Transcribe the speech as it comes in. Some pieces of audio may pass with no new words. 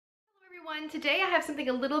Everyone, today I have something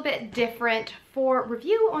a little bit different for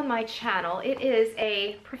review on my channel. It is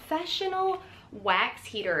a professional wax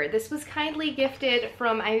heater. This was kindly gifted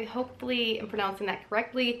from, I hopefully am pronouncing that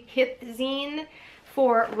correctly, Hithzeen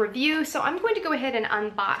for review. So I'm going to go ahead and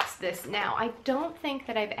unbox this now. I don't think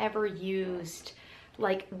that I've ever used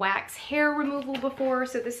like wax hair removal before,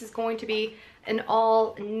 so this is going to be an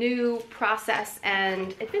all new process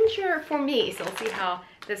and adventure for me. So we'll see how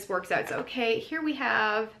this works out. So okay, here we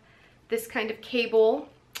have this kind of cable.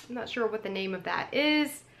 I'm not sure what the name of that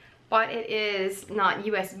is, but it is not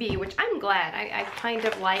USB, which I'm glad. I kind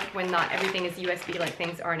of like when not everything is USB like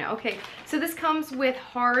things are now. Okay, so this comes with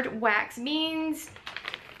hard wax beans.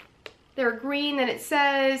 They're green and it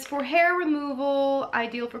says, for hair removal,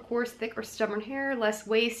 ideal for coarse, thick, or stubborn hair, less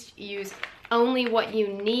waste, use only what you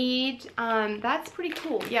need. That's pretty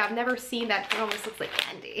cool. Yeah, I've never seen that. It almost looks like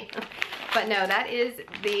candy. But no, that is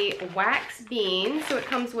the wax bean. So it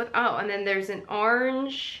comes with, oh, and then there's an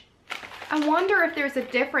orange. I wonder if there's a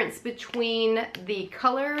difference between the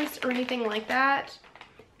colors or anything like that.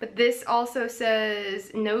 But this also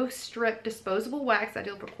says no strip disposable wax,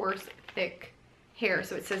 ideal for coarse, thick hair.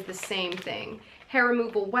 So it says the same thing. Hair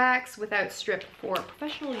removal wax without strip for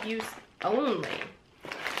professional use only.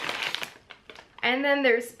 And then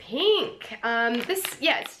there's pink. This,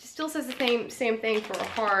 yeah, it still says the same thing for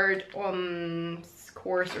hard,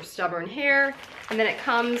 coarse or stubborn hair. And then it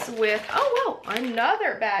comes with, oh wow,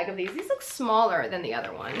 another bag of these. These look smaller than the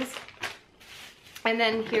other ones. And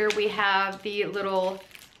then here we have the little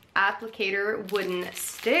applicator wooden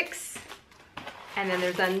sticks. And then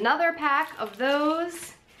there's another pack of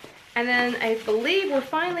those. And then I believe we're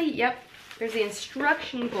finally, yep, there's the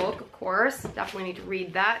instruction book, of course. Definitely need to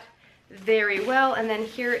read that very well. And then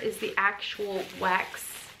here is the actual wax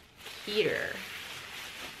heater.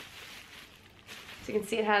 So you can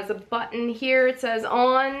see it has a button here. It says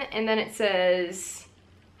on, and then it says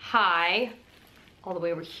high all the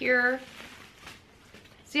way over here.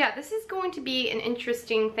 So yeah, this is going to be an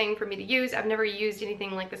interesting thing for me to use. I've never used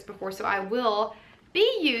anything like this before, so I will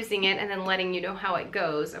be using it and then letting you know how it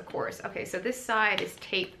goes, of course. Okay, so this side is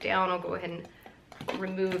taped down. I'll go ahead and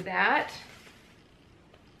remove that.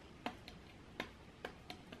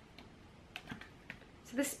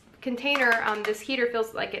 So this container, this heater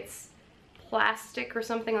feels like it's plastic or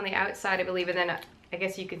something on the outside, I believe, and then I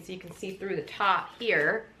guess you can see through the top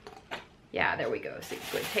here. Yeah, there we go. So you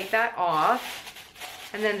can take that off.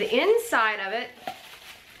 And then the inside of it,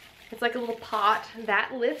 it's like a little pot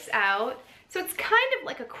that lifts out. So it's kind of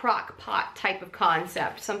like a crock pot type of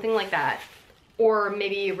concept, something like that. Or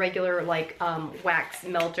maybe a regular like wax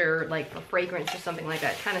melter, like for fragrance or something like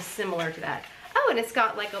that, kind of similar to that. Oh, and it's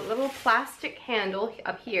got like a little plastic handle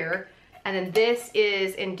up here. And then this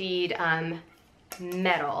is indeed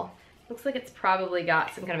metal. Looks like it's probably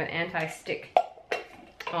got some kind of an anti-stick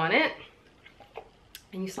on it.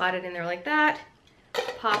 And you slide it in there like that.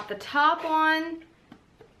 Pop the top on,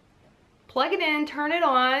 plug it in, turn it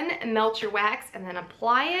on, and melt your wax, and then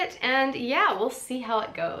apply it, and yeah, we'll see how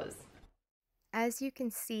it goes. As you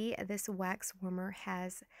can see, this wax warmer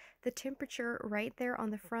has the temperature right there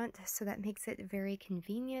on the front, so that makes it very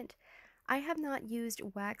convenient. I have not used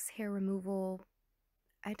wax hair removal.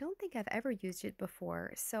 I don't think I've ever used it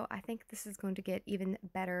before, so I think this is going to get even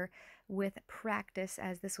better with practice,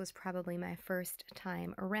 as this was probably my first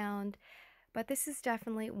time around. But this is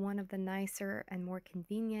definitely one of the nicer and more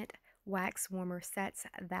convenient wax warmer sets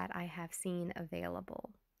that I have seen available.